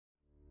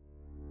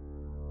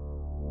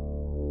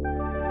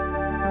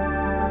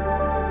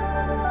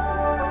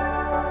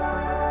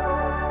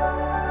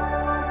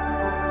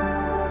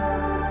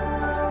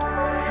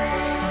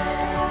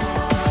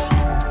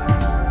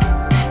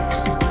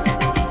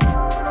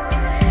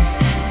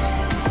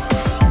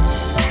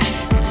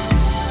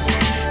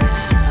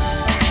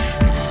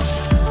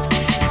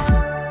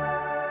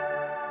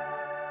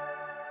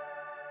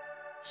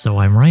So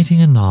I'm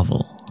Writing a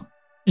Novel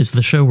is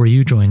the show where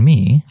you join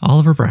me,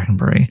 Oliver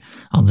Brackenbury,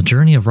 on the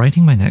journey of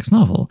writing my next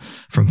novel,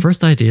 from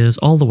first ideas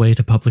all the way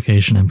to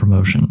publication and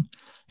promotion.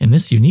 In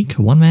this unique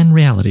one-man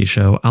reality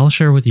show, I'll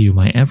share with you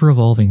my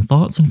ever-evolving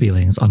thoughts and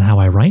feelings on how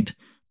I write,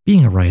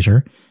 being a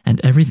writer,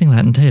 and everything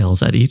that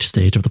entails at each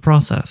stage of the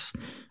process.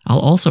 I'll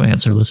also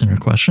answer listener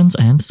questions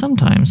and,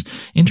 sometimes,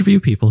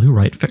 interview people who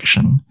write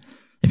fiction.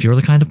 If you're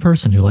the kind of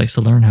person who likes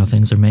to learn how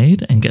things are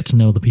made and get to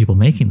know the people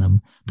making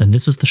them, then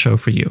this is the show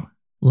for you.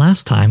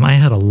 Last time, I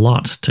had a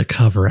lot to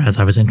cover as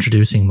I was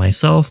introducing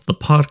myself, the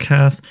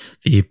podcast,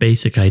 the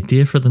basic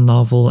idea for the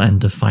novel,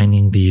 and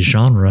defining the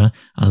genre,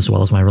 as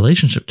well as my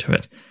relationship to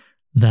it.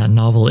 That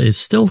novel is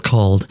still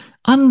called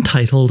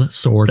Untitled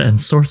Sword and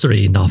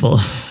Sorcery Novel.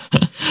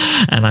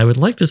 And I would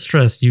like to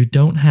stress you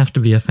don't have to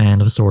be a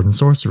fan of sword and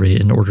sorcery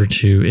in order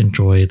to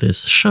enjoy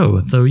this show,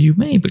 though you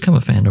may become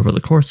a fan over the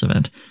course of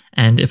it.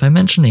 And if I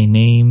mention a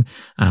name,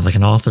 like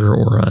an author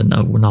or a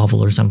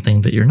novel or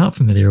something that you're not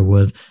familiar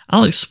with,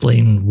 I'll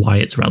explain why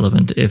it's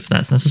relevant if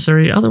that's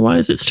necessary.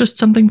 Otherwise, it's just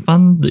something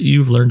fun that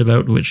you've learned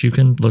about which you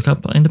can look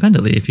up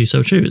independently if you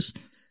so choose.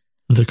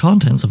 The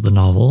contents of the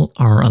novel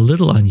are a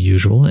little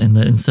unusual in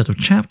that instead of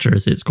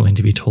chapters, it's going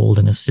to be told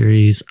in a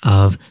series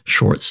of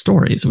short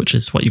stories, which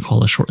is what you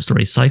call a short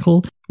story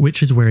cycle,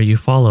 which is where you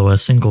follow a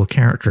single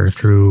character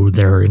through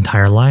their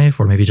entire life,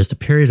 or maybe just a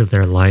period of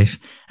their life,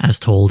 as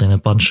told in a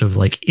bunch of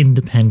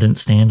independent,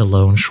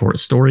 standalone short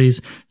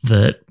stories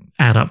that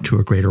add up to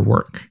a greater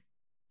work.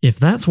 If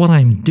that's what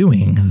I'm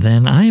doing,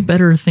 then I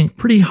better think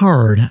pretty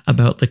hard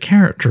about the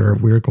character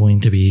we're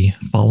going to be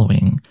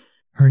following.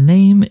 Her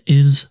name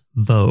is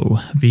Voe,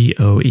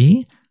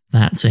 V-O-E.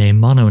 That's a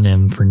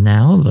mononym for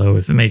now, though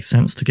if it makes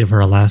sense to give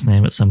her a last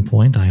name at some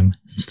point, I'm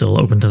still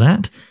open to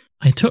that.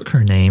 I took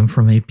her name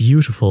from a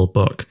beautiful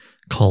book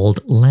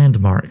called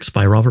Landmarks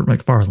by Robert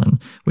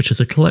Macfarlane, which is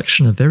a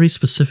collection of very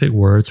specific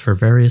words for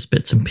various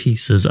bits and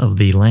pieces of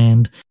the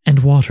land and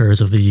waters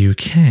of the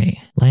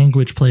UK.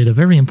 Language played a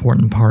very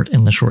important part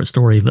in the short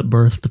story that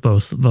birthed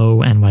both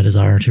Voe and my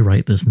desire to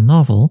write this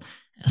novel,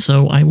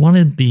 so I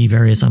wanted the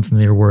various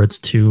unfamiliar words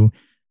to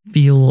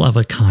feel of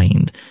a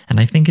kind, and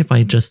I think if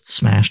I just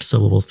smashed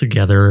syllables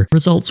together,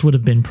 results would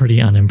have been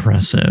pretty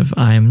unimpressive.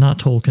 I'm not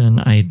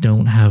Tolkien, I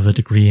don't have a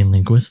degree in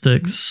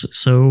linguistics,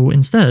 so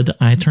instead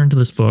I turned to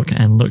this book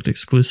and looked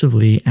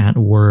exclusively at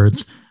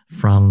words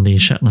from the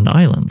Shetland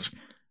Islands.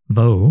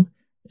 Voe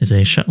is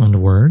a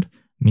Shetland word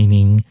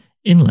meaning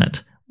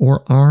inlet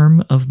or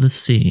arm of the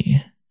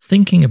sea.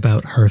 Thinking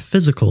about her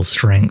physical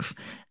strength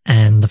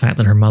and the fact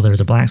that her mother is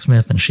a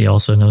blacksmith and she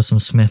also knows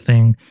some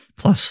smithing,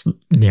 plus,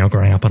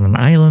 growing up on an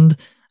island,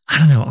 I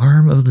don't know,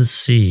 arm of the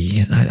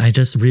sea. I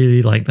just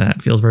really like that.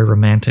 It feels very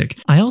romantic.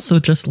 I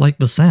also just like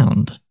the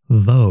sound.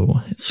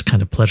 Voe. It's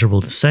kind of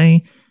pleasurable to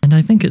say, and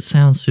I think it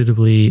sounds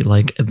suitably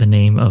like the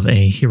name of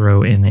a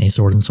hero in a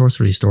sword and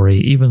sorcery story,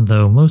 even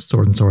though most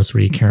sword and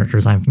sorcery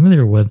characters I'm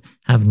familiar with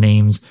have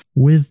names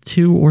with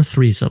 2 or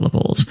 3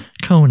 syllables.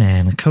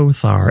 Conan,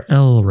 Kothar,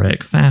 Elric,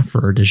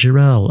 Fafur,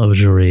 Dejirel,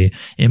 Ojuri,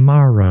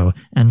 Imaro,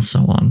 and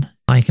so on.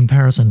 By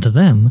comparison to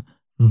them,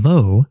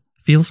 Voe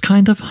feels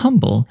kind of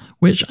humble,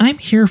 which I'm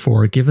here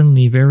for given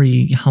the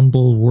very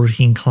humble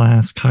working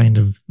class kind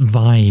of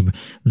vibe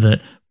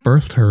that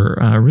birthed her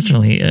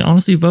originally.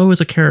 Honestly, Voe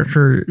is a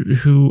character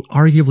who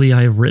arguably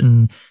I've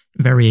written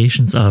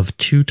variations of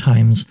 2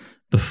 times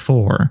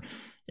before.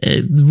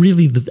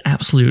 Really, the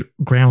absolute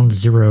ground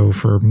zero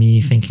for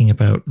me thinking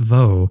about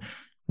Voe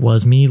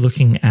was me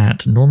looking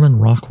at Norman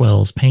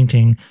Rockwell's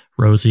painting,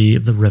 Rosie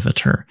the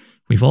Riveter.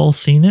 We've all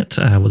seen it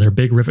with her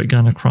big rivet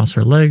gun across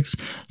her legs,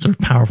 sort of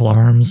powerful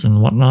arms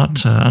and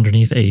whatnot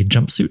underneath a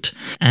jumpsuit.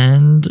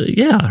 And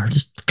her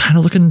just kind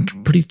of looking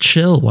pretty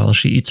chill while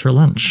she eats her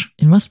lunch.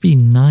 It must be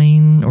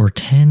 9 or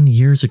 10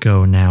 years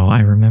ago now.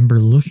 I remember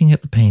looking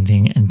at the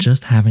painting and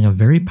just having a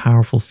very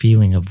powerful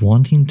feeling of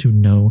wanting to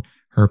know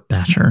her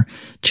better,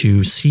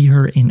 to see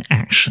her in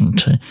action,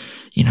 to,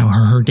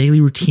 her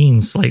daily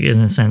routines, in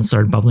a sense,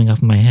 started bubbling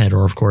up in my head,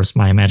 or of course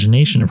my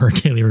imagination of her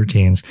daily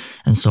routines,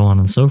 and so on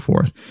and so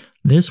forth.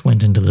 This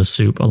went into the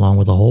soup along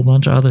with a whole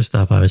bunch of other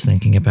stuff I was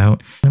thinking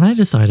about when I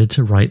decided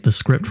to write the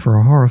script for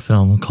a horror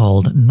film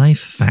called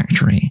Knife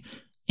Factory.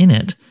 In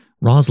it,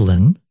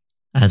 Rosalind,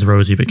 as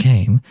Rosie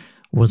became,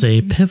 was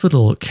a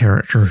pivotal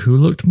character who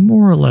looked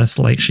more or less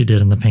like she did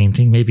in the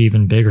painting, maybe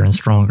even bigger and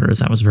stronger, as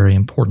that was very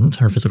important,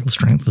 her physical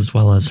strength as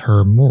well as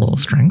her moral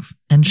strength.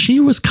 And she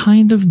was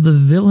kind of the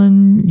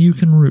villain you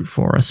can root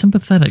for, a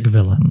sympathetic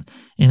villain,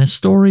 in a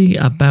story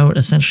about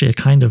essentially a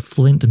kind of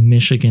Flint,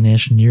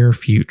 Michigan-ish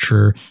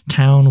near-future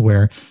town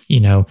where,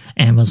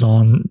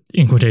 Amazon,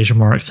 in quotation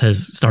marks,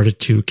 has started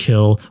to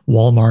kill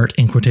Walmart,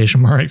 in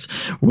quotation marks,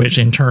 which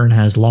in turn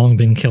has long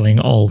been killing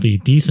all the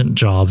decent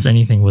jobs,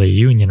 anything with a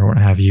union or what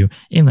have you,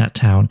 in that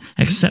town,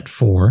 except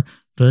for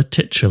the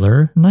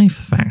titular knife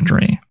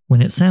factory.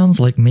 When it sounds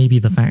like maybe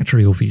the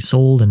factory will be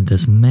sold and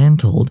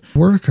dismantled,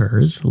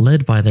 workers,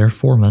 led by their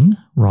foreman,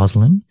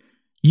 Rosalind,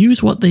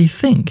 use what they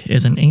think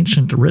is an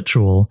ancient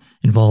ritual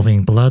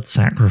involving blood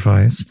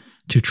sacrifice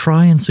to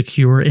try and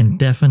secure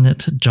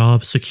indefinite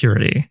job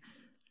security.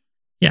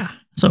 Yeah,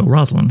 so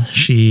Rosalind,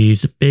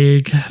 she's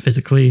big,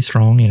 physically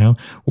strong,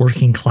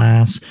 working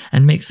class,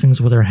 and makes things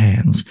with her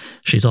hands.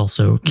 She's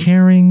also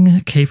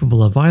caring,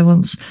 capable of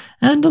violence,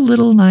 and a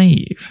little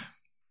naive.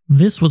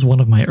 This was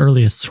one of my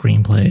earliest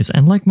screenplays,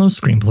 and like most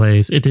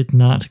screenplays, it did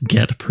not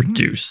get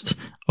produced.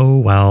 Oh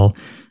well.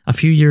 A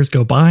few years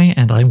go by,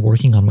 and I'm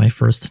working on my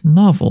first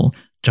novel,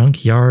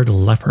 Junkyard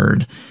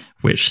Leopard,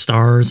 which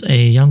stars a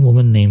young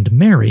woman named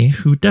Mary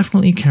who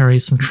definitely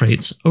carries some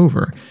traits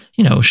over.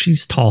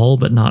 She's tall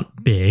but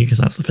not big, because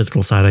that's the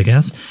physical side, I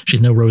guess.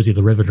 She's no Rosie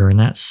the Riveter in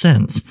that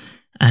sense.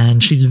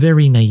 And she's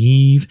very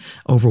naive,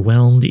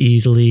 overwhelmed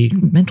easily,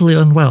 mentally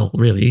unwell,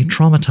 really,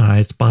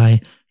 traumatized by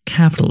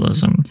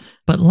capitalism.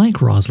 But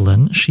like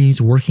Rosalind,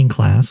 she's working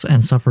class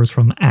and suffers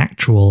from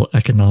actual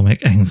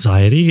economic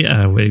anxiety.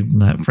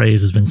 That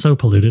phrase has been so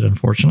polluted,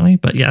 unfortunately.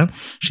 But yeah,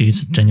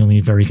 she's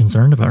genuinely very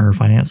concerned about her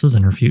finances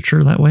and her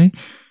future that way.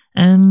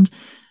 And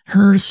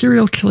her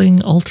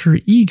serial-killing alter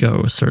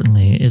ego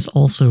certainly is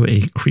also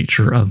a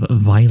creature of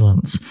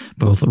violence.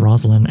 Both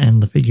Rosalind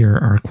and the figure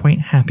are quite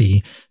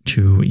happy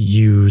to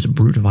use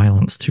brute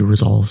violence to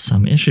resolve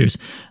some issues.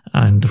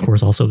 And of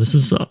course, also, this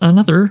is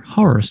another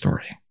horror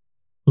story.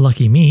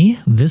 Lucky me,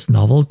 this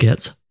novel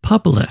gets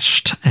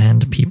published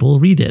and people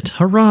read it.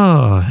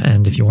 Hurrah!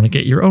 And if you want to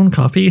get your own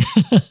copy,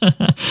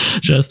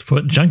 just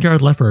put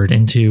Junkyard Leopard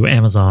into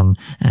Amazon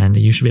and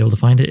you should be able to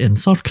find it in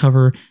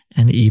softcover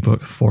and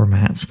ebook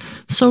formats.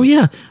 So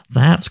yeah,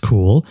 that's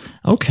cool.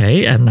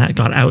 Okay, and that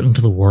got out into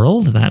the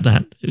world,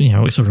 that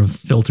sort of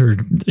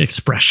filtered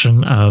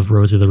expression of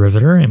Rosie the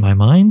Riveter in my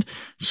mind.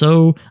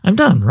 So I'm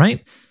done,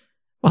 right?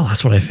 Well,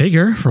 that's what I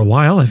figure. For a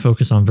while, I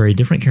focus on very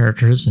different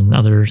characters in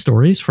other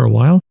stories for a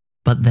while.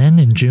 But then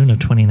in June of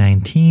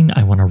 2019,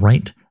 I want to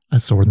write a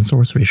sword and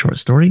sorcery short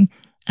story.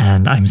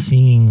 And I'm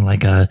seeing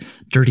like a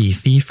dirty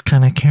thief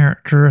kind of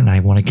character, and I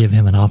want to give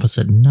him an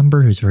opposite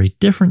number who's very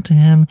different to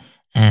him.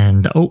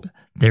 And oh,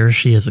 there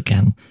she is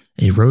again.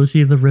 A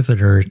Rosie the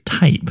Riveter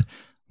type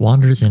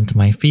wanders into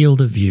my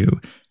field of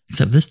view.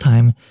 Except this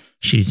time,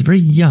 she's very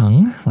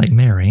young, like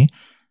Mary.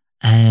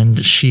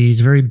 And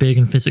she's very big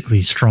and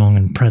physically strong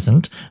and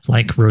present,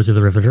 like Rosie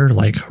the Riveter,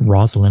 like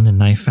Rosalind in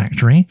Knife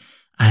Factory.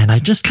 And I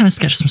just kind of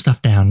sketched some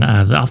stuff down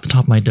off the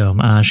top of my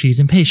dome. She's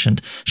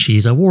impatient.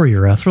 She's a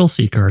warrior, a thrill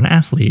seeker, an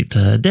athlete,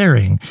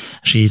 daring.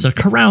 She's a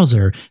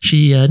carouser.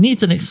 She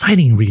needs an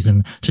exciting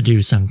reason to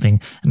do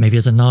something. Maybe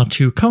as a nod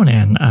to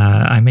Conan,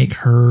 I make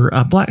her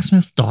a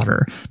blacksmith's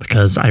daughter,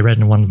 because I read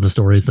in one of the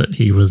stories that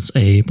he was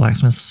a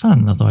blacksmith's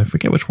son, although I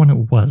forget which one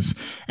it was.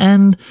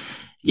 And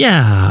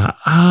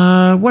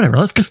yeah, whatever.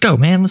 Let's just go,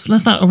 man.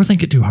 Let's not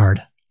overthink it too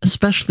hard.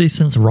 Especially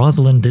since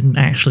Rosalind didn't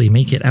actually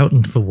make it out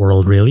into the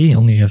world, really.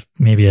 Only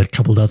maybe a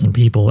couple dozen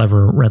people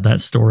ever read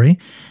that story.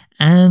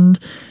 And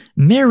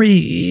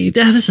Mary,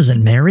 this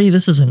isn't Mary.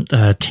 This isn't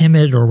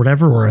timid or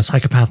whatever, or a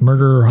psychopath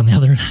murderer on the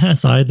other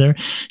side there.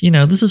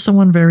 This is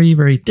someone very,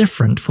 very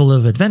different, full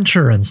of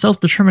adventure and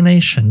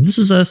self-determination. This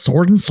is a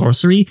sword and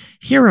sorcery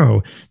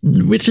hero,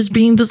 which is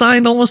being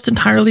designed almost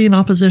entirely in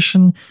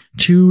opposition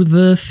to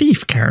the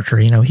thief character.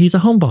 He's a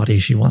homebody.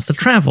 She wants to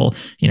travel.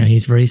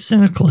 He's very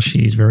cynical.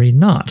 She's very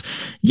not.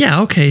 Yeah,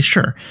 okay,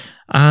 sure.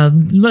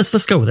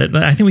 Let's go with it.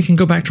 I think we can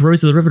go back to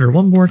Rosie the Riveter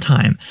one more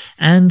time.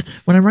 And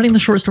when I'm writing the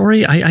short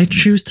story, I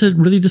choose to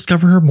really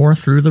discover her more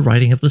through the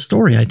writing of the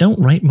story. I don't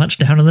write much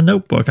down in the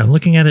notebook. I'm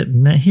looking at it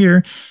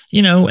here.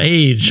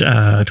 Age,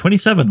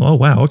 27. Oh,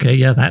 wow. Okay.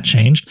 Yeah, that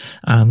changed.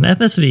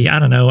 Ethnicity, I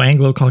don't know.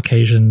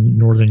 Anglo-Caucasian,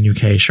 Northern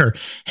UK. Sure.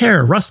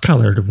 Hair,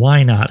 rust-colored.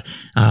 Why not?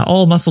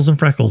 All muscles and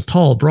freckles.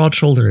 Tall, broad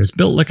shoulders.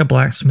 Built like a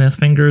blacksmith.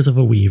 Fingers of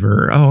a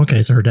weaver. Oh,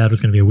 okay. So her dad was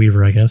going to be a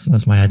weaver, I guess.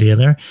 That's my idea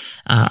there.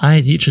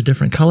 Eyes each a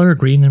different color,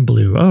 green and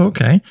blue. Oh,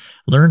 okay.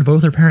 Learned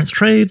both her parents'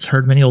 trades.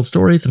 Heard many old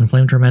stories that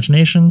inflamed her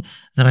imagination.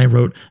 Then I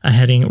wrote a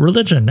heading,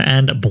 religion,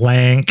 and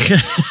blank.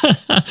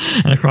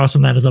 And across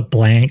from that is a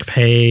blank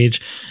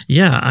page.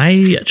 Yeah,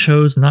 I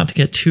chose not to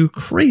get too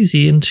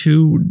crazy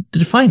into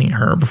defining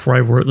her before I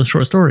wrote the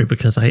short story,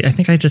 because I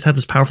think I just had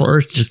this powerful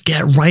urge to just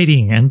get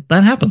writing, and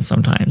that happens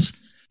sometimes.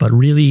 But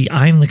really,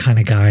 I'm the kind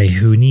of guy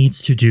who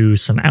needs to do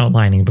some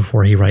outlining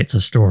before he writes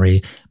a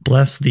story.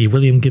 Bless the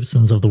William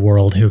Gibsons of the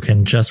world who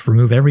can just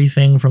remove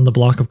everything from the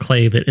block of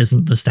clay that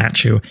isn't the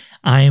statue.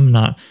 I am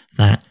not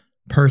that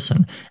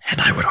person.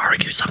 And I would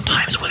argue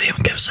sometimes William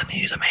Gibson,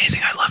 he's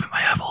amazing. I love him.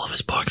 I have all of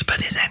his books,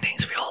 but his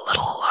endings feel a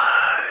little,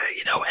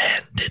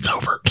 and it's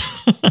over.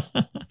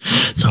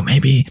 So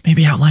maybe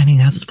outlining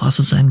has its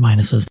pluses and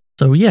minuses.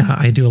 So yeah,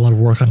 I do a lot of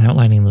work on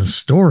outlining the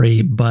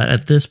story, but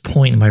at this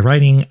point in my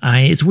writing,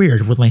 it's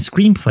weird. With my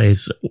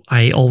screenplays,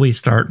 I always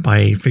start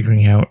by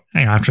figuring out,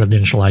 after the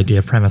initial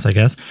idea premise, I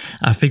guess,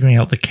 figuring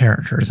out the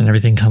characters, and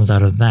everything comes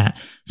out of that.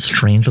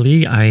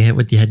 Strangely, I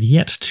had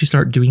yet to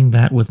start doing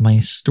that with my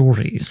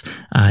stories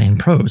in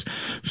prose.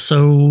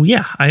 So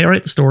yeah, I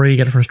write the story,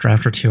 get a first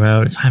draft or two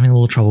out, having a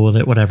little trouble with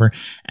it, whatever.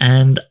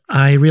 And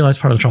I realized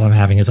part of the trouble I'm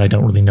having is I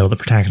don't really know the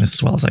protagonist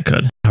as well as I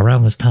could.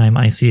 around this time,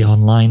 I see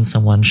online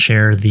someone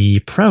share the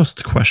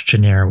Proust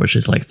questionnaire, which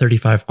is like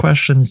 35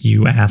 questions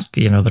you ask,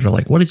 that are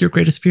like, what is your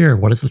greatest fear?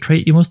 What is the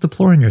trait you most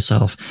deplore in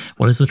yourself?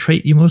 What is the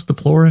trait you most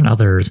deplore in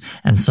others?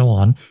 And so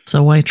on.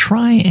 So I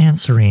try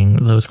answering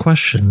those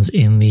questions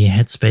in the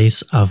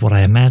headspace of what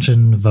I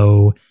imagine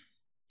Vo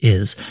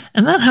is.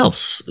 And that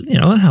helps,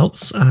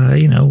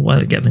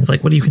 get things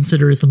like, what do you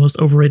consider is the most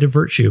overrated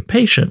virtue?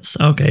 Patience.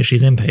 Okay,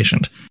 she's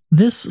impatient.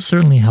 This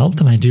certainly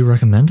helped, and I do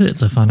recommend it.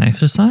 It's a fun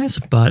exercise,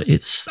 but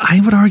it's, I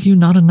would argue,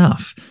 not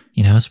enough.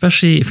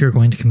 Especially if you're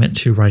going to commit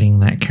to writing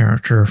that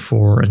character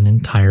for an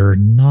entire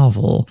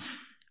novel,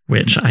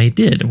 which I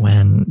did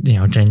when,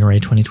 January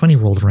 2020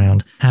 rolled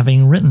around.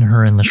 Having written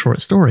her in the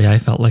short story, I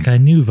felt like I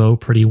knew Vo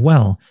pretty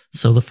well.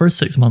 So the first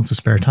 6 months of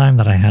spare time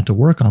that I had to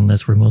work on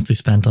this were mostly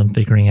spent on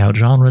figuring out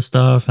genre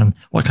stuff and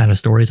what kind of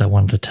stories I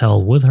wanted to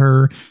tell with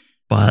her.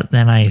 But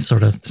then I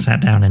sort of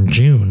sat down in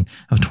June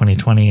of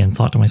 2020 and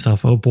thought to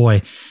myself, oh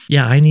boy,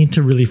 yeah, I need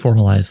to really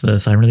formalize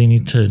this. I really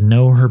need to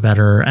know her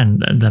better.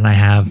 And then I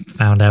have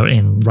found out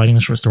in writing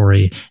the short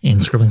story, in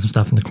scribbling some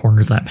stuff in the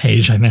corners of that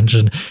page I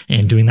mentioned,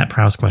 and doing that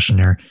Proust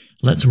questionnaire.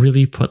 Let's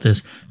really put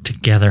this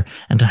together.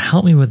 And to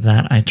help me with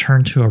that, I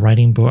turned to a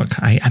writing book.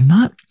 I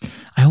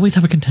always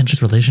have a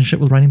contentious relationship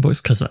with writing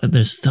books because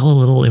there's still a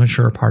little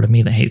immature part of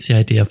me that hates the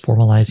idea of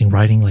formalizing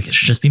writing. Like it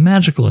should just be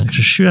magical and it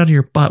should shoot out of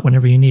your butt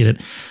whenever you need it.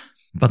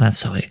 But that's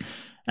silly.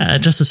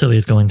 Just as silly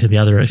as going to the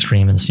other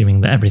extreme and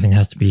assuming that everything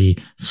has to be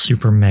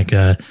super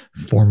mega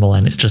formal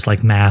and it's just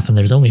like math and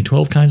there's only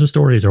 12 kinds of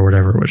stories or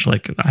whatever, which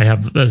I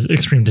have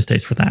extreme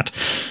distaste for that.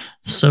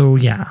 So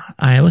yeah,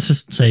 let's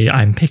just say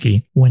I'm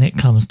picky when it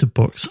comes to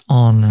books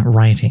on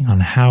writing, on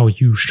how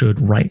you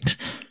should write.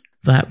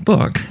 That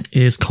book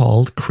is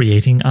called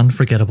Creating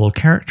Unforgettable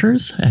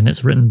Characters, and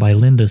it's written by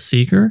Linda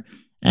Seeger.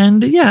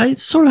 And yeah, it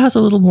sort of has a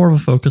little more of a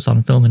focus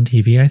on film and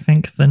TV, I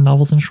think, than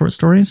novels and short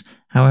stories.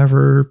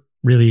 However,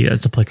 really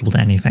it's applicable to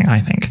anything, I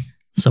think.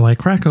 So I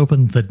crack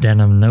open the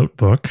denim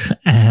notebook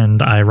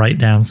and I write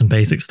down some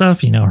basic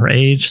stuff, her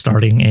age,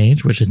 starting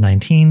age, which is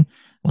 19.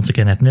 Once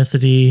again,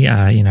 ethnicity,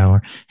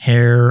 her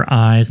hair,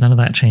 eyes, none of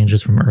that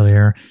changes from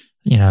earlier.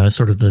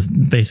 Sort of the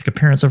basic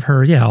appearance of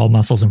her. Yeah, all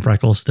muscles and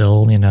freckles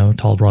still,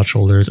 tall, broad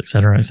shoulders,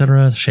 etc.,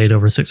 etc. Shade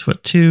over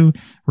 6'2".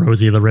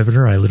 Rosie the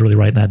Riveter. I literally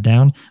write that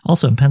down.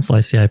 Also in pencil, I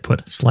see I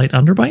put slight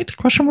underbite, ?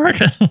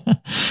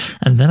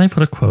 And then I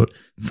put a quote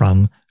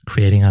from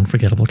Creating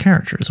Unforgettable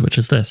Characters, which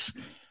is this.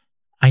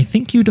 I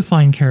think you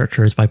define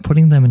characters by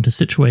putting them into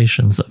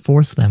situations that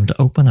force them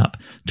to open up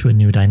to a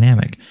new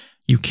dynamic.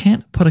 You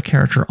can't put a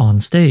character on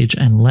stage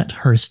and let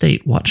her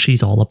state what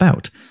she's all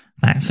about.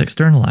 That's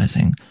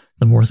externalizing.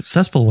 The more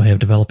successful way of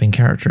developing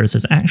characters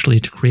is actually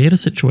to create a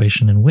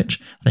situation in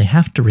which they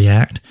have to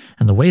react,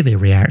 and the way they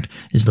react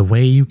is the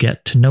way you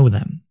get to know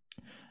them.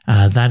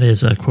 That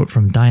is a quote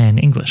from Diane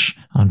English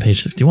on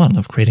page 61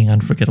 of Creating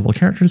Unforgettable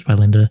Characters by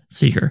Linda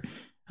Seeger.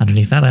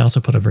 Underneath that, I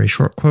also put a very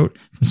short quote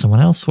from someone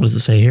else. What does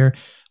it say here?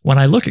 When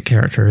I look at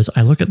characters,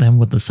 I look at them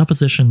with the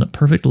supposition that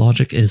perfect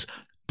logic is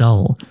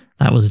dull.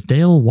 That was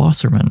Dale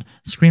Wasserman,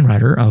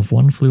 screenwriter of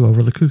One Flew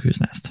Over the Cuckoo's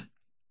Nest.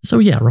 So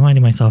yeah,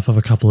 reminding myself of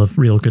a couple of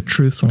real good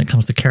truths when it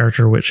comes to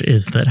character, which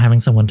is that having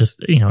someone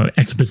just,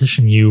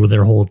 exposition you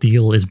their whole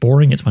deal is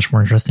boring. It's much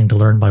more interesting to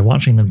learn by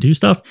watching them do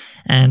stuff.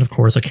 And of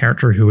course, a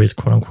character who is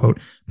quote unquote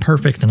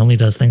perfect and only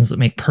does things that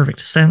make perfect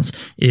sense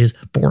is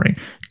boring.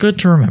 Good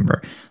to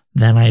remember.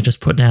 Then I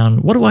just put down,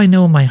 what do I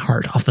know in my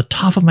heart off the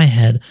top of my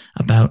head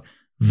about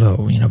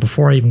Vo?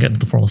 Before I even get into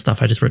the formal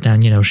stuff, I just wrote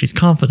down, she's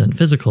confident,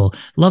 physical,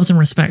 loves and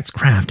respects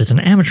craft, is an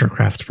amateur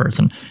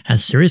craftsperson,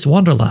 has serious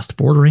wanderlust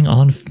bordering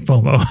on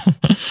FOMO,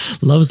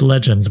 loves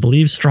legends,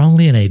 believes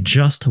strongly in a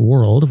just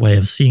world way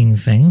of seeing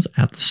things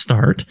at the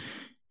start,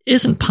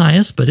 isn't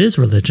pious but is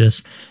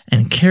religious,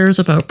 and cares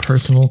about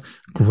personal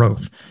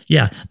growth.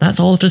 Yeah, that's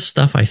all just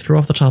stuff I threw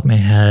off the top of my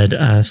head,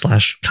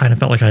 / kind of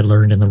felt like I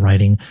learned in the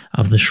writing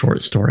of the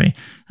short story.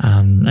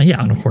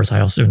 And of course I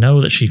also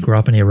know that she grew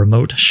up in a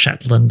remote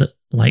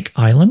Shetland-like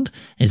island,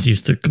 is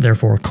used to,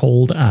 therefore,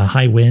 cold,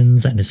 high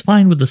winds, and is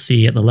fine with the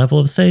sea at the level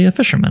of, say, a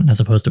fisherman as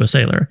opposed to a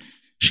sailor.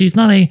 She's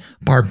not a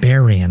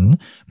barbarian,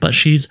 but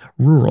she's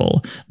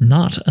rural,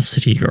 not a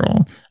city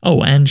girl.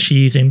 Oh, and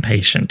she's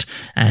impatient,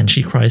 and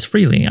she cries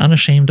freely,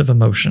 unashamed of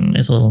emotion,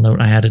 is a little note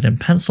I added in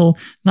pencil.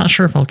 Not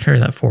sure if I'll carry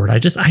that forward. I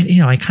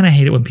kind of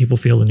hate it when people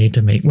feel the need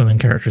to make women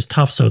characters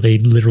tough, so they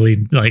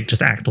literally,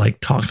 just act like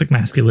toxic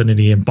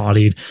masculinity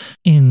embodied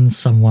in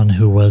someone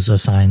who was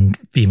assigned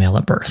female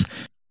at birth.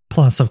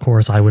 Plus, of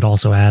course, I would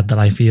also add that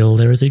I feel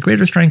there is a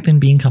greater strength in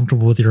being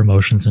comfortable with your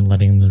emotions and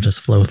letting them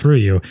just flow through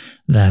you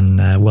than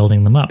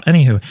welding them up.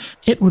 Anywho,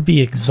 it would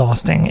be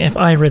exhausting if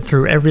I read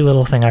through every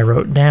little thing I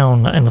wrote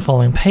down in the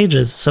following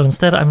pages, so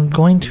instead I'm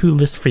going to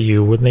list for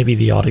you, with maybe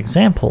the odd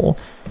example,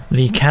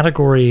 the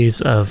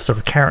categories of sort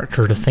of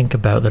character to think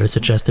about that are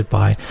suggested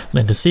by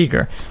Linda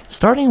Seeger.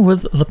 Starting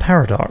with the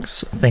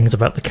paradox, things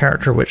about the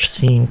character which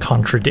seem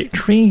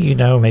contradictory,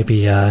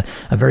 maybe a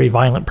very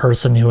violent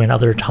person who in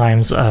other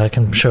times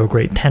can show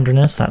great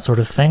tenderness, that sort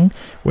of thing.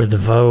 With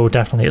Vo,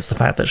 definitely it's the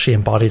fact that she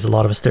embodies a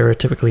lot of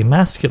stereotypically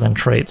masculine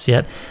traits,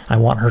 yet I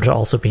want her to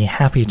also be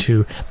happy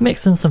to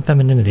mix in some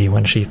femininity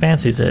when she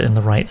fancies it in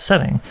the right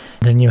setting.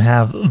 Then you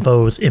have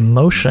Vo's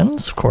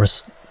emotions. Of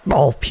course,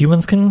 all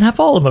humans can have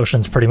all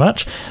emotions pretty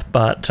much,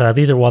 but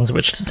these are ones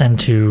which tend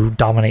to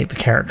dominate the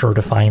character or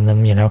define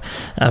them,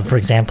 for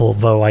example,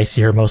 Vo, I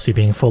see her mostly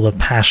being full of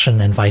passion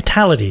and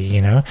vitality,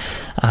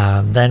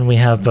 then we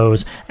have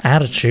Vo's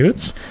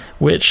attitudes,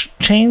 which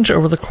change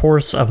over the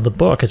course of the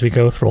book as we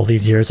go through all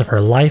these years of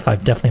her life.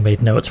 I've definitely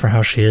made notes for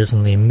how she is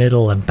in the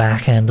middle and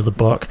back end of the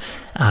book.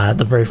 At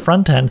the very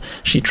front end,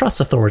 she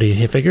trusts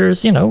authority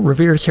figures,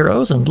 reveres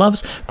heroes, and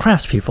loves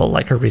craftspeople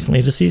like her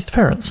recently deceased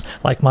parents,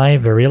 like my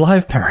very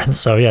alive parents.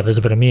 So yeah, there's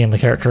a bit of me in the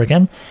character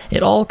again.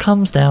 It all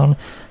comes down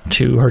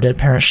to her dead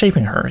parents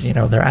shaping her,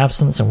 their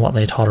absence and what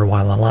they taught her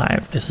while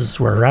alive. This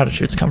is where her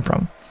attitudes come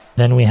from.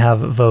 Then we have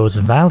Vo's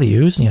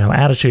values,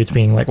 attitudes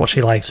being like what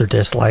she likes or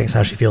dislikes,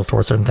 how she feels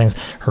towards certain things.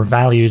 Her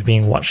values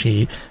being what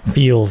she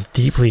feels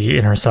deeply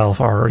in herself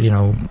are,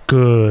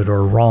 good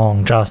or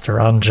wrong, just or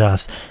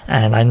unjust.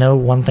 And I know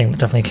one thing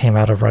that definitely came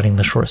out of writing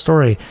the short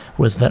story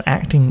was that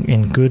acting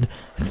in good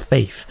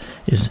faith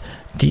is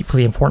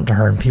deeply important to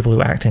her, and people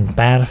who act in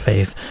bad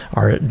faith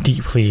are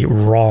deeply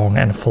wrong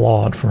and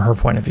flawed from her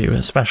point of view,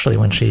 especially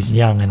when she's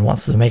young and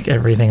wants to make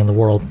everything in the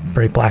world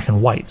very black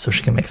and white so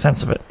she can make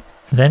sense of it.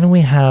 Then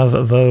we have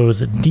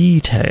Vo's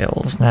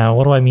details. Now,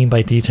 what do I mean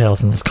by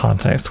details in this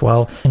context?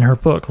 Well, in her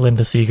book,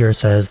 Linda Seeger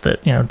says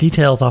that,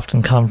 details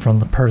often come from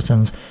the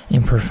person's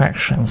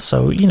imperfections.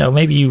 So,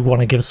 maybe you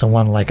want to give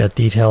someone like a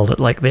detail that,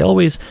 like, they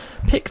always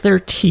pick their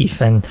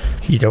teeth, and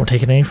you don't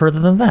take it any further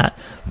than that.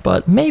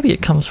 But maybe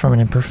it comes from an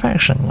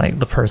imperfection, like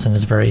the person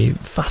is very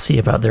fussy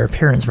about their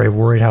appearance, very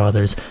worried how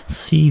others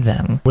see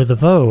them. With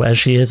Vo, as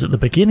she is at the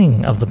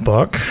beginning of the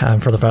book,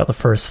 for about the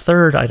first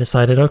third, I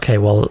decided, okay,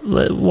 well,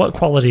 what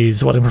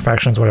qualities, what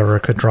imperfections, whatever,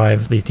 could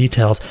drive these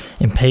details?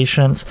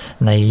 Impatience,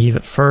 naive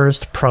at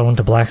first, prone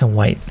to black and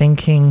white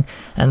thinking,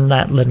 and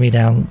that led me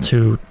down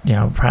to,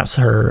 perhaps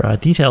her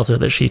details are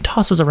that she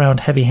tosses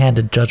around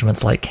heavy-handed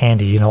judgments like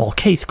candy, all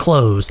case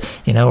closed,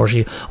 or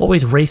she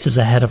always races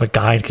ahead of a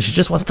guide because she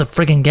just wants to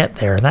friggin' get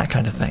there, and that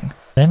kind of thing.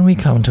 Then we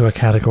come to a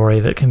category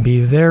that can be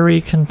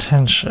very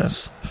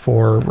contentious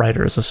for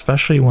writers,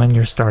 especially when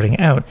you're starting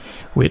out,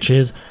 which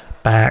is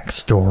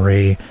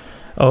backstory.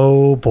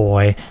 Oh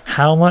boy,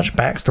 how much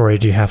backstory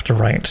do you have to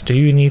write? Do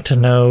you need to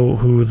know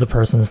who the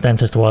person's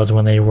dentist was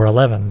when they were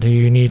 11? Do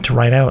you need to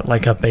write out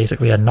like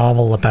basically a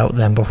novel about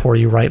them before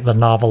you write the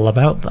novel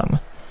about them?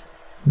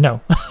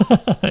 No.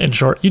 In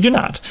short, you do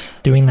not.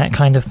 Doing that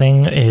kind of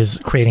thing is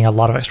creating a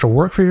lot of extra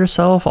work for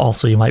yourself.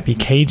 Also, you might be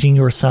caging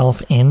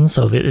yourself in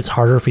so that it's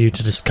harder for you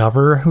to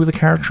discover who the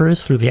character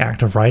is through the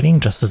act of writing,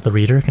 just as the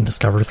reader can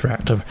discover through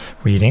act of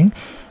reading.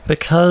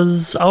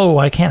 Because,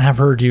 I can't have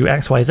her do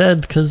X, Y, Z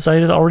because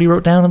I already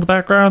wrote down in the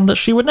background that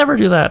she would never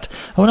do that.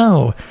 Oh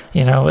no.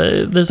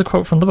 There's a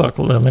quote from the book,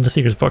 Linda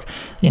Seeger's book.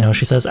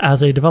 She says,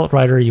 as a developed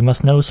writer, you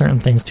must know certain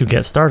things to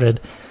get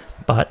started,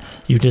 but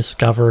you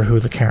discover who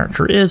the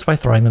character is by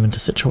throwing them into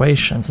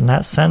situations. In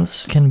that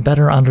sense, can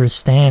better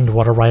understand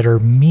what a writer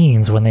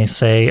means when they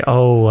say,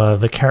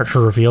 the character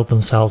revealed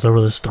themselves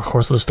over the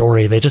course of the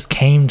story. They just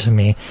came to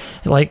me.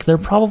 Like, they're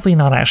probably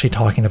not actually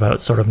talking about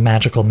sort of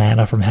magical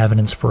manna from heaven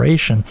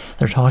inspiration.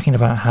 They're talking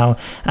about how,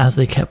 as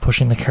they kept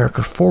pushing the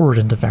character forward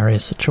into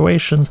various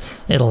situations,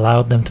 it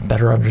allowed them to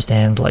better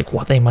understand, like,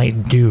 what they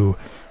might do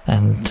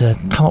and to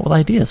come up with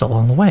ideas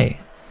along the way.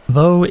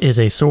 Vo is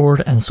a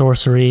sword and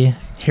sorcery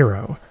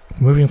hero,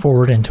 moving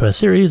forward into a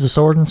series of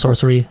sword and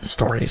sorcery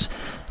stories.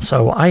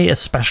 So I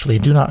especially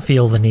do not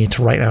feel the need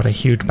to write out a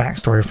huge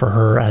backstory for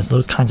her, as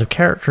those kinds of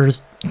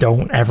characters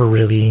don't ever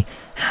really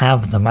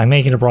have them. I'm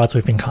making a broad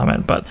sweeping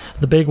comment, but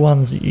the big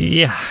ones,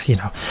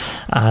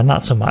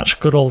 not so much.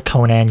 Good old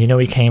Conan,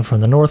 he came from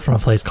the north from a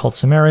place called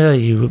Samaria.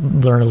 You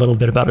learn a little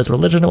bit about his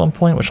religion at one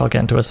point, which I'll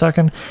get into a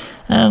second,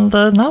 and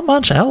not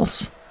much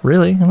else.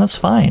 Really, and that's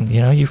fine.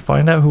 You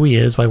find out who he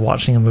is by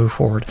watching him move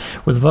forward.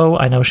 With Vo,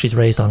 I know she's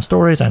raised on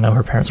stories. I know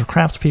her parents were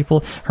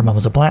craftspeople. Her mom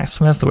was a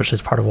blacksmith, which is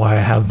part of why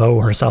I have Vo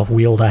herself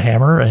wield a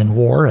hammer in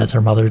war, as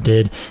her mother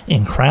did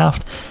in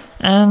craft.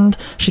 And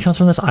she comes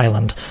from this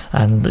island,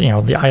 and,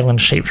 the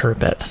island shaped her a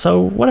bit.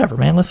 So, whatever,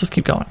 man, let's just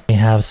keep going. We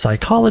have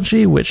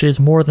psychology, which is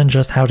more than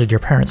just how did your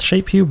parents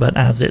shape you, but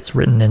as it's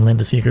written in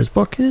Linda Seeger's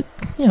book, it,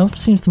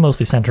 seems to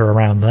mostly center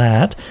around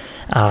that.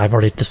 I've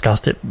already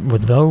discussed it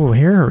with Vo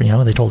here.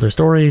 They told her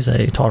stories,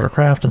 they taught her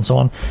craft, and so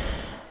on.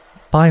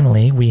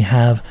 Finally, we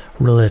have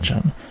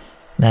religion.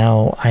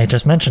 Now, I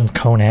just mentioned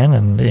Conan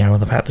and,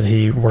 the fact that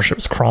he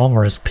worships Crom,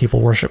 or his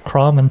people worship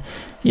Crom, and,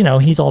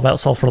 he's all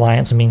about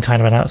self-reliance and being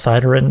kind of an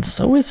outsider, and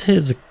so is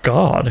his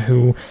god,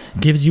 who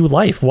gives you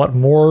life. What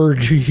more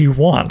do you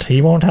want?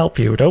 He won't help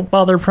you. Don't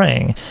bother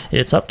praying.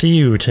 It's up to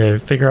you to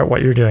figure out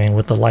what you're doing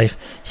with the life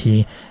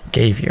he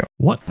gave you.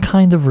 What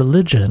kind of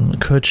religion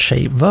could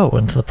shape Vo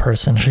into the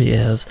person she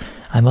is?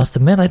 I must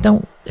admit, I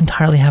don't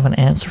entirely have an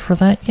answer for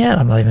that yet.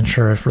 I'm not even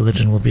sure if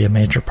religion will be a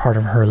major part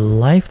of her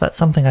life. That's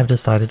something I've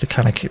decided to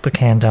kind of kick the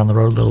can down the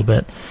road a little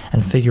bit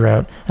and figure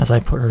out as I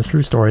put her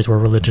through stories where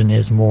religion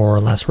is more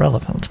or less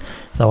relevant.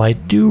 Though I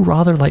do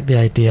rather like the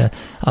idea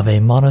of a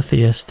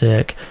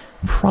monotheistic,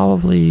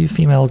 probably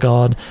female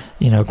god,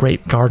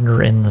 great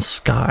gardener in the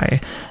sky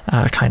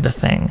kind of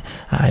thing.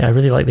 I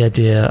really like the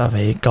idea of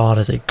a god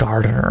as a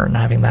gardener and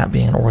having that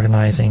being an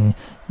organizing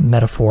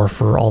metaphor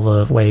for all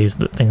the ways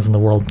that things in the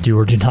world do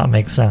or do not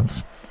make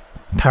sense.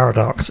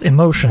 Paradox,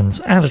 emotions,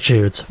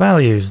 attitudes,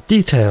 values,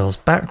 details,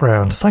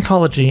 background,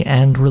 psychology,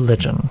 and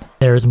religion.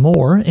 There's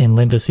more in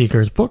Linda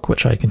Seeger's book,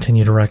 which I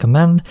continue to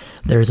recommend.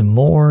 There's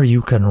more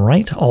you can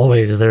write.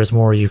 Always there's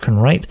more you can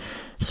write.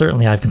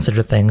 Certainly I've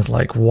considered things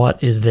like,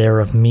 what is there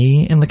of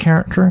me in the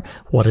character?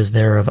 What is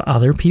there of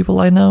other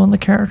people I know in the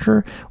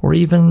character? Or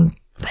even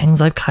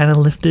things I've kind of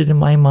lifted in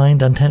my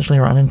mind intentionally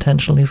or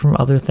unintentionally from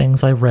other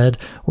things I've read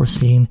or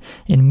seen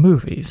in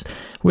movies,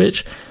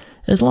 which,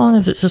 as long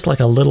as it's just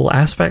like a little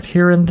aspect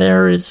here and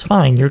there, is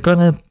fine. You're going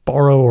to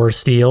borrow or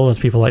steal, as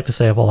people like to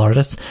say of all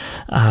artists,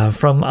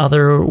 from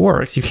other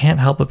works. You can't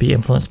help but be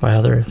influenced by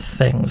other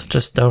things.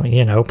 Just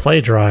don't,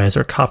 plagiarize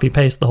or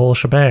copy-paste the whole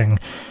shebang.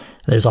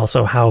 There's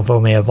also how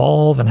Vo may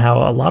evolve and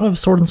how a lot of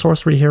sword and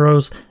sorcery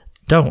heroes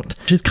don't,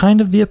 which is kind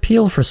of the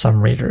appeal for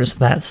some readers.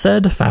 That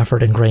said,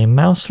 Fafford and Graham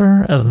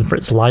Mouser,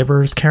 Fritz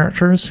Leiber's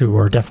characters, who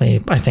are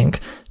definitely, I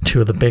think,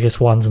 two of the biggest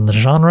ones in the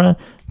genre,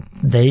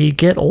 they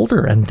get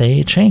older and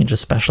they change,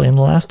 especially in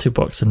the last two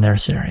books in their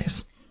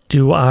series.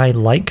 Do I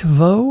like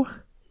Vo?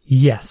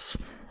 Yes.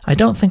 I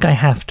don't think I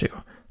have to,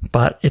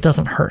 but it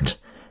doesn't hurt.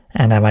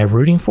 And am I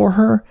rooting for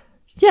her?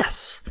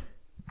 Yes.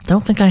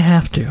 Don't think I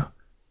have to,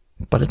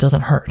 but it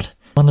doesn't hurt.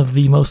 One of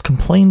the most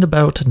complained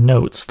about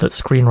notes that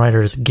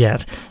screenwriters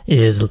get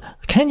is,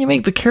 can you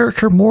make the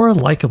character more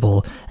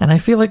likable? And I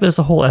feel like there's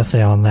a whole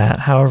essay on that.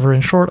 However, in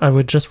short, I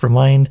would just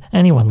remind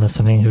anyone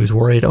listening who's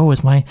worried,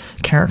 is my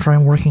character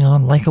I'm working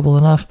on likable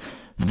enough?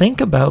 Think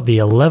about the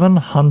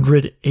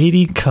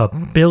 1180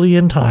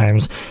 billion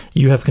times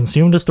you have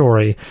consumed a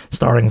story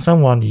starring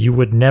someone you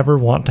would never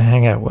want to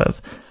hang out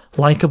with.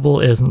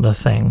 Likable isn't the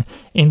thing.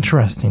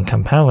 Interesting,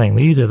 compelling,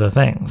 these are the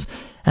things.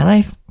 And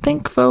I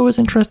think Vo is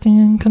interesting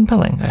and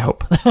compelling, I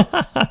hope.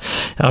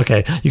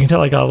 Okay, you can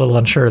tell I got a little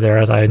unsure there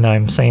as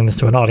I'm saying this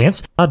to an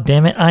audience. God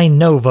damn it, I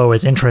know Vo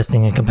is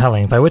interesting and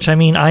compelling, by which I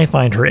mean I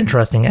find her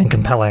interesting and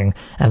compelling,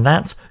 and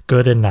that's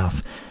good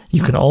enough.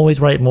 You can always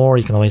write more,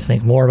 you can always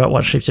think more about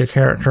what shapes your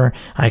character.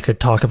 I could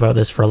talk about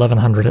this for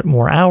 1100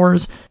 more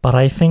hours, but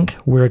I think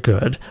we're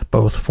good,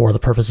 both for the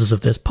purposes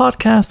of this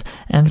podcast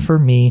and for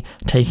me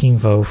taking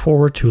Vo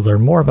forward to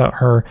learn more about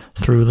her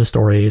through the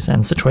stories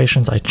and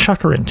situations I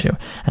chuck her into.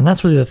 And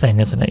that's really the thing,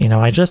 isn't it?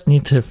 I just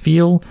need to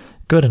feel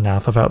good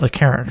enough about the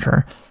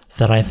character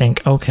that I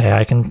think, okay,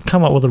 I can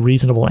come up with a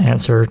reasonable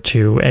answer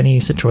to any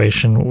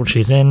situation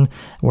she's in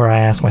where I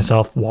ask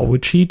myself, what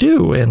would she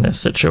do in this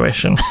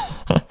situation?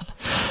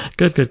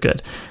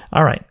 Good.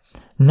 All right.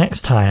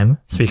 Next time,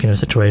 speaking of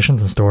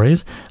situations and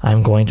stories,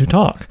 I'm going to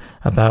talk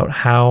about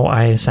how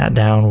I sat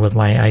down with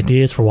my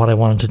ideas for what I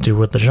wanted to do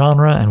with the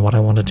genre and what I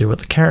want to do with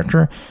the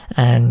character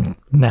and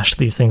mesh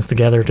these things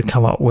together to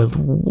come up with,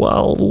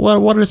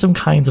 what are some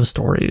kinds of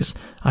stories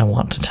I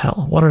want to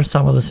tell? What are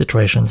some of the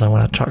situations I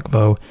want to chuck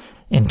Vo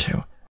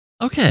into?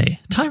 Okay,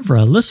 time for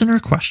a listener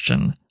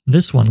question.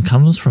 This one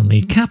comes from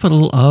the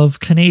capital of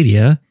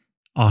Canada,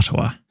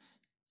 Ottawa.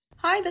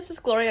 Hi, this is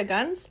Gloria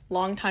Guns,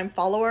 longtime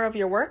follower of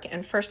your work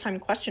and first-time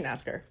question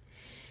asker.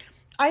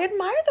 I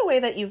admire the way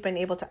that you've been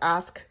able to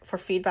ask for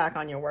feedback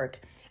on your work,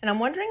 and I'm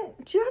wondering,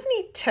 do you have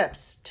any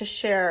tips to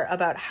share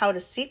about how to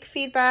seek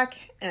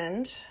feedback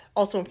and,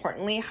 also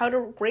importantly, how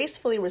to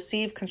gracefully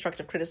receive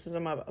constructive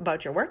criticism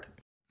about your work?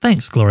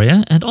 Thanks,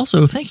 Gloria, and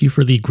also thank you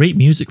for the great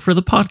music for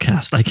the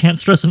podcast. I can't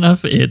stress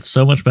enough, it's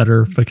so much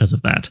better because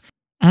of that.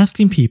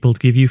 Asking people to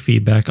give you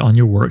feedback on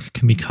your work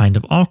can be kind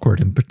of awkward,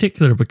 in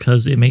particular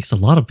because it makes a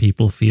lot of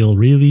people feel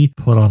really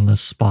put on the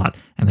spot,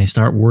 and they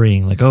start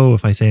worrying like,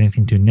 if I say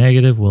anything too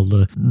negative, will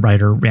the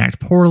writer react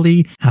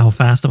poorly? How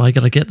fast am I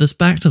going to get this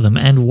back to them?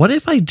 And what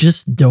if I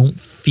just don't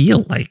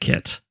feel like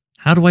it?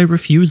 How do I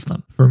refuse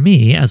them? For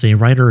me, as a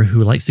writer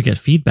who likes to get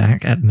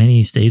feedback at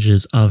many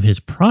stages of his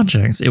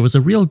projects, it was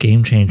a real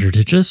game changer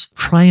to just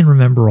try and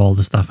remember all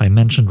the stuff I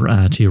mentioned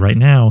to you right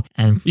now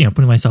and,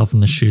 putting myself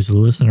in the shoes of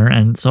the listener.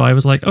 And so I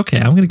was like, okay,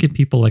 I'm going to give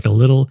people like a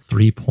little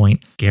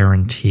 3-point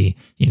guarantee.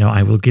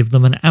 I will give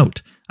them an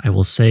out. I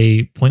will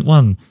say, point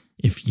 1,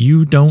 if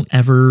you don't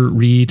ever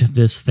read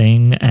this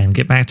thing and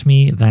get back to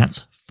me,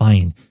 that's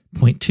fine.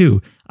 Point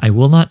 2, I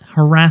will not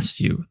harass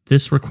you.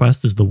 This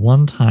request is the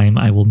one time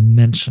I will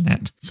mention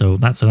it. So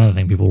that's another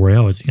thing people worry,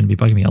 oh, is he going to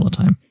be bugging me all the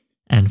time?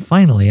 And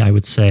finally, I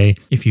would say,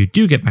 if you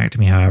do get back to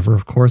me, however,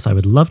 of course, I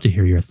would love to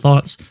hear your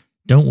thoughts.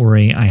 Don't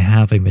worry, I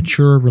have a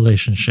mature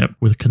relationship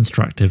with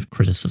constructive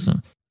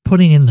criticism.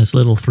 Putting in this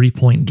little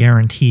 3-point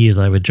guarantee, as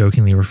I would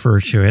jokingly refer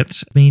to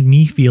it, made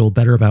me feel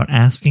better about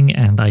asking,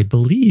 and I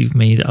believe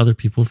made other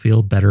people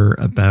feel better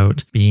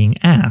about being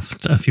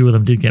asked. A few of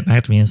them did get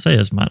back to me and say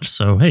as much,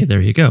 so hey, there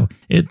you go.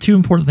 2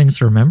 important things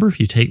to remember if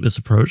you take this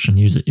approach and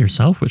use it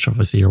yourself, which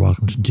obviously you're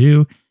welcome to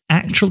do.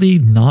 Actually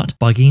not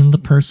bugging the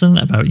person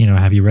about,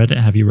 have you read it?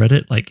 Have you read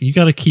it? Like, you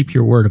got to keep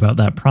your word about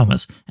that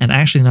promise. And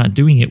actually not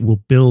doing it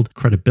will build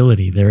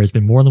credibility. There has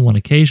been more than one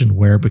occasion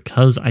where,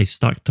 because I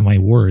stuck to my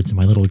words and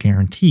my little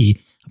guarantee,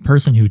 a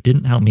person who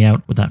didn't help me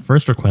out with that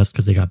first request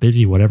because they got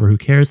busy, whatever, who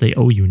cares? They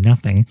owe you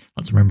nothing.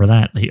 Let's remember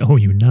that. They owe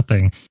you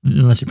nothing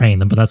unless you're paying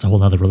them, but that's a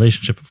whole other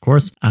relationship, of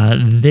course.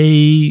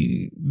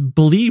 They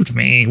believed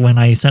me when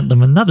I sent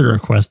them another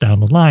request down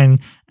the line,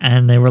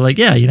 and they were like,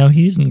 yeah,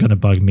 he isn't going to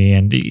bug me.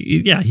 And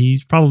yeah,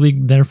 he's probably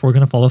therefore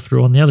going to follow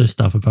through on the other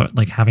stuff about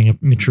like having a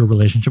mature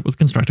relationship with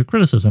constructive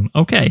criticism.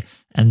 Okay.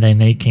 And then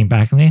they came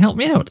back and they helped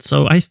me out.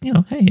 So hey,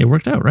 it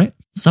worked out, right?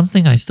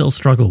 Something I still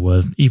struggle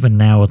with, even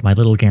now with my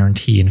little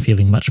guarantee and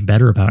feeling much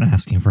better about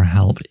asking for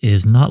help,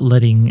 is not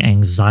letting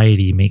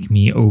anxiety make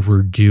me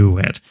overdo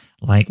it.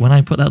 Like, when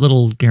I put that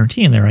little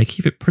guarantee in there, I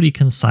keep it pretty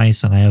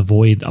concise and I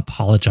avoid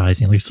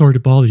apologizing. Like, sorry to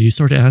bother you,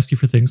 sorry to ask you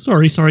for things.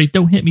 Sorry,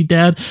 don't hit me,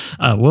 Dad.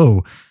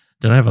 Whoa,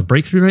 did I have a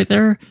breakthrough right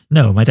there?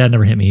 No, my dad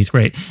never hit me. He's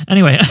great.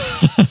 Anyway,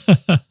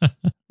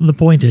 the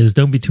point is,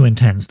 don't be too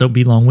intense. Don't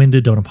be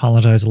long-winded. Don't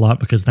apologize a lot,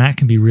 because that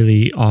can be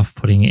really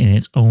off-putting in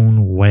its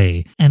own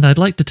way. And I'd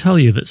like to tell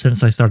you that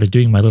since I started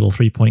doing my little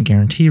 3-point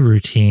guarantee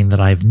routine, that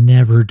I've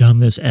never done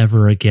this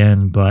ever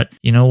again. But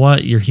you know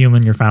what? You're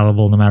human. You're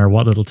fallible, no matter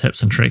what little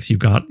tips and tricks you've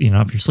got,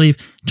 up your sleeve.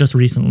 Just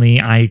recently,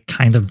 I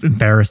kind of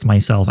embarrassed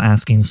myself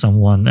asking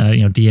someone,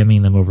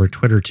 DMing them over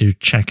Twitter to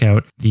check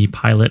out the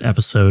pilot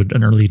episode,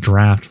 an early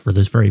draft for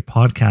this very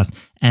podcast.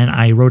 And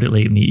I wrote it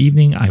late in the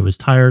evening. I was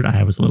tired.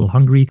 I was a little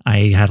hungry.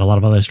 I had a lot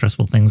of other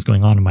stressful things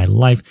going on in my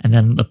life. And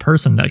then the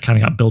person that kind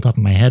of got built up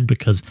in my head,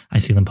 because I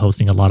see them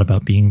posting a lot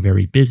about being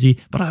very busy,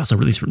 but I also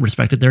really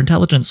respected their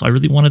intelligence. So I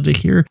really wanted to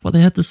hear what they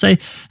had to say.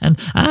 And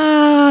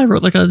I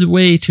wrote like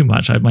way too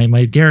much.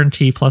 My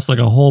guarantee plus like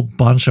a whole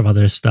bunch of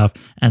other stuff.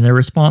 And their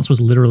response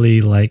was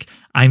literally like,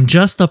 I'm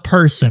just a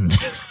person.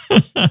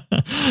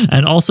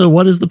 And also,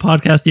 what is the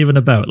podcast even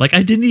about? Like,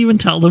 I didn't even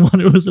tell them what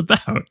it was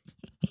about.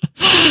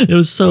 It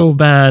was so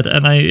bad,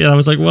 and I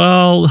was like,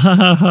 well,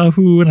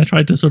 and I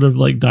tried to sort of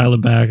like dial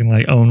it back and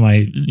like own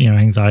my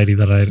anxiety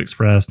that I had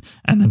expressed,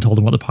 and then told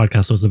them what the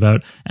podcast was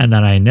about, and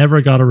then I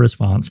never got a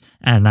response.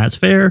 And that's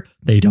fair,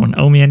 they don't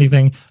owe me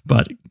anything,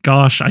 but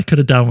gosh, I could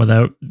have done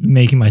without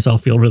making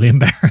myself feel really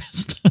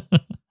embarrassed.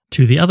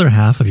 To the other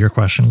half of your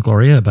question,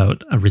 Gloria,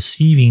 about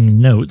receiving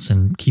notes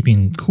and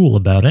keeping cool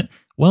about it,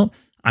 well,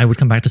 I would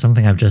come back to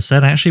something I've just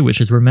said actually,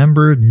 which is,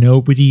 remember,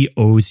 nobody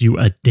owes you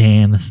a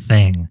damn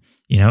thing.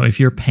 If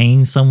you're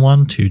paying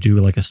someone to do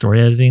like a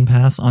story editing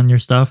pass on your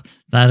stuff,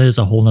 that is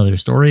a whole nother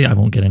story. I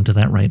won't get into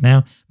that right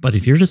now. But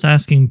if you're just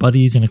asking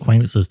buddies and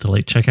acquaintances to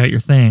like check out your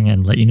thing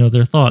and let you know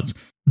their thoughts,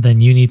 then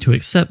you need to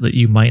accept that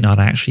you might not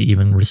actually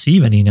even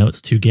receive any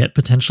notes to get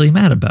potentially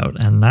mad about.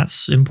 And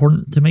that's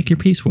important to make your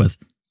peace with.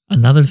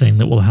 Another thing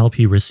that will help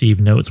you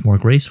receive notes more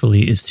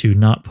gracefully is to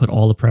not put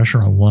all the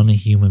pressure on one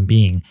human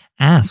being.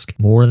 Ask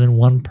more than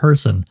one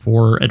person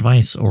for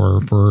advice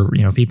or for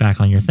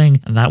feedback on your thing,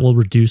 and that will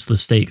reduce the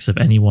stakes of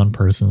any one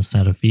person's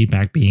set of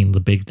feedback being the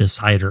big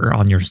decider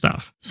on your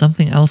stuff.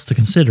 Something else to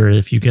consider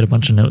if you get a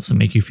bunch of notes that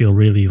make you feel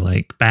really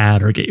like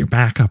bad or get your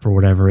back up or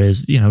whatever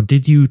is,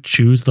 did you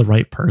choose the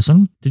right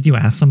person? Did you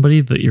ask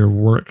somebody that your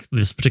work,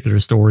 this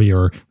particular story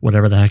or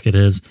whatever the heck it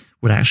is,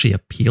 would actually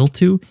appeal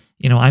to?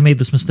 I made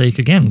this mistake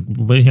again,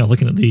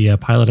 looking at the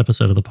pilot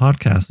episode of the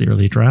podcast, the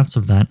early drafts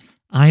of that.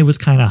 I was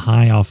kind of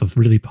high off of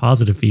really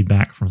positive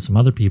feedback from some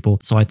other people.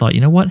 So I thought,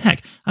 you know what?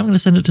 Heck, I'm going to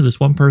send it to this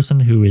one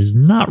person who is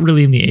not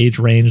really in the age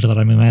range that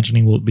I'm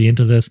imagining will be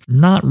into this.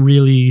 Not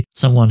really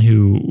someone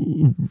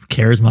who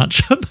cares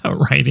much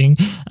about writing.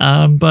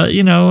 But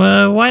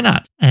why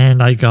not?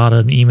 And I got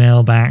an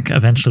email back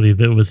eventually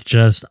that was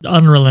just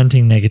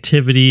unrelenting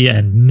negativity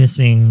and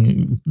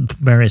missing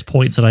various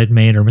points that I'd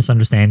made or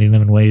misunderstanding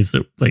them in ways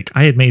that, like,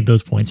 I had made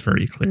those points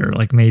very clear.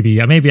 Like maybe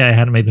I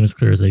hadn't made them as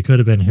clear as they could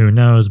have been. Who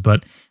knows?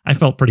 But I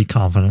felt pretty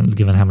confident,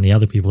 given how many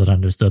other people had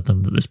understood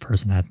them, that this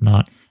person had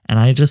not. And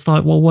I just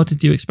thought, well, what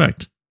did you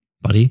expect,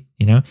 buddy?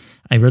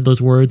 I read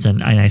those words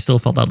and I still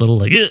felt that little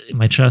like in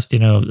my chest,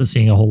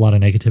 seeing a whole lot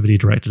of negativity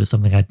directed to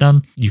something I'd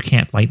done. You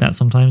can't fight that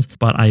sometimes,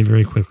 but I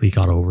very quickly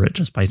got over it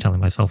just by telling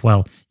myself,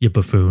 well, you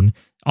buffoon,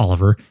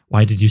 Oliver,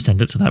 why did you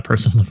send it to that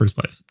person in the first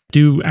place?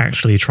 Do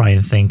actually try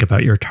and think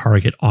about your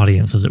target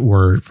audience, as it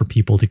were, for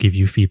people to give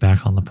you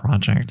feedback on the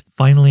project.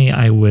 Finally,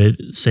 I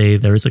would say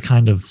there is a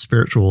kind of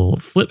spiritual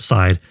flip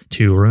side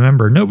to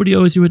remember, nobody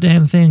owes you a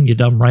damn thing, you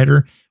dumb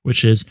writer.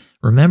 which is,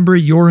 remember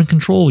you're in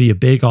control, you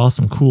big,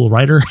 awesome, cool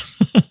writer.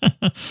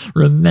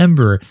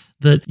 Remember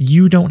that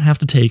you don't have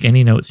to take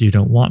any notes you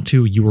don't want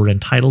to. You are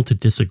entitled to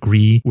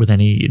disagree with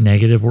any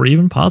negative or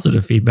even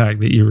positive feedback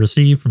that you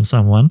receive from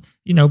someone.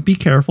 Be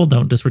careful.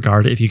 Don't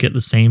disregard it. If you get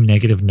the same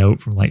negative note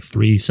from like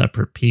 3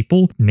 separate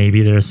people,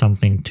 maybe there's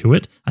something to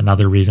it.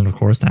 Another reason, of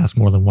course, to ask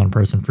more than one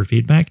person for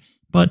feedback.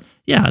 But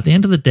yeah, at the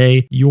end of the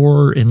day,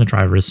 you're in the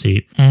driver's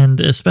seat. And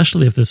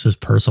especially if this is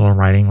personal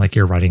writing, like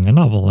you're writing a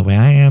novel the way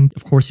I am,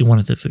 of course you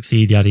want it to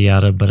succeed, yada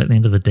yada. But at the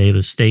end of the day,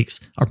 the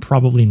stakes are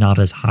probably not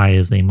as high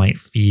as they might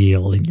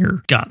feel in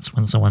your guts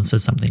when someone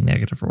says something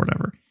negative or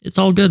whatever. It's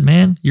all good,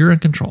 man. You're in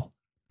control.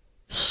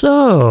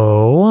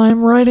 So,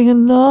 I'm writing a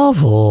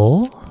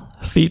novel.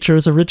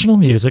 Features original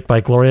music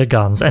by Gloria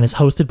Guns and is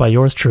hosted by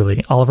yours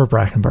truly, Oliver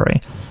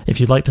Brackenbury. If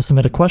you'd like to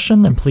submit a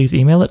question, then please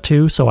email it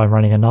to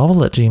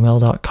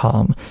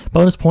soimwritinganovel@gmail.com.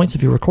 Bonus points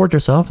if you record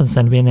yourself and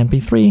send me an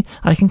MP3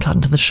 I can cut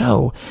into the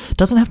show.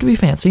 Doesn't have to be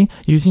fancy.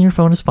 Using your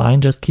phone is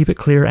fine, just keep it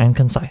clear and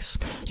concise.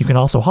 You can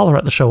also holler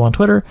at the show on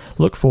Twitter.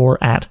 Look for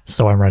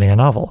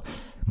 @soimwritinganovel.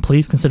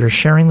 Please consider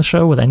sharing the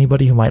show with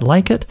anybody who might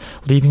like it,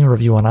 leaving a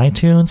review on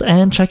iTunes,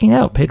 and checking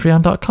out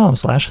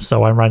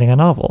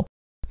patreon.com/soimwritinganovel.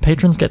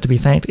 Patrons get to be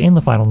thanked in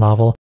the final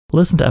novel,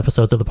 listen to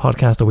episodes of the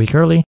podcast a week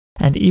early,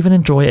 and even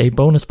enjoy a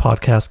bonus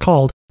podcast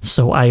called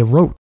So I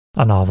Wrote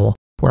a Novel,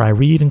 where I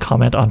read and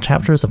comment on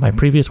chapters of my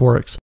previous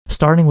works,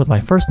 starting with my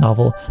first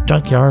novel,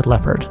 Junkyard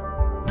Leopard.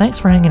 Thanks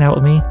for hanging out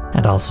with me,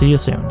 and I'll see you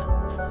soon.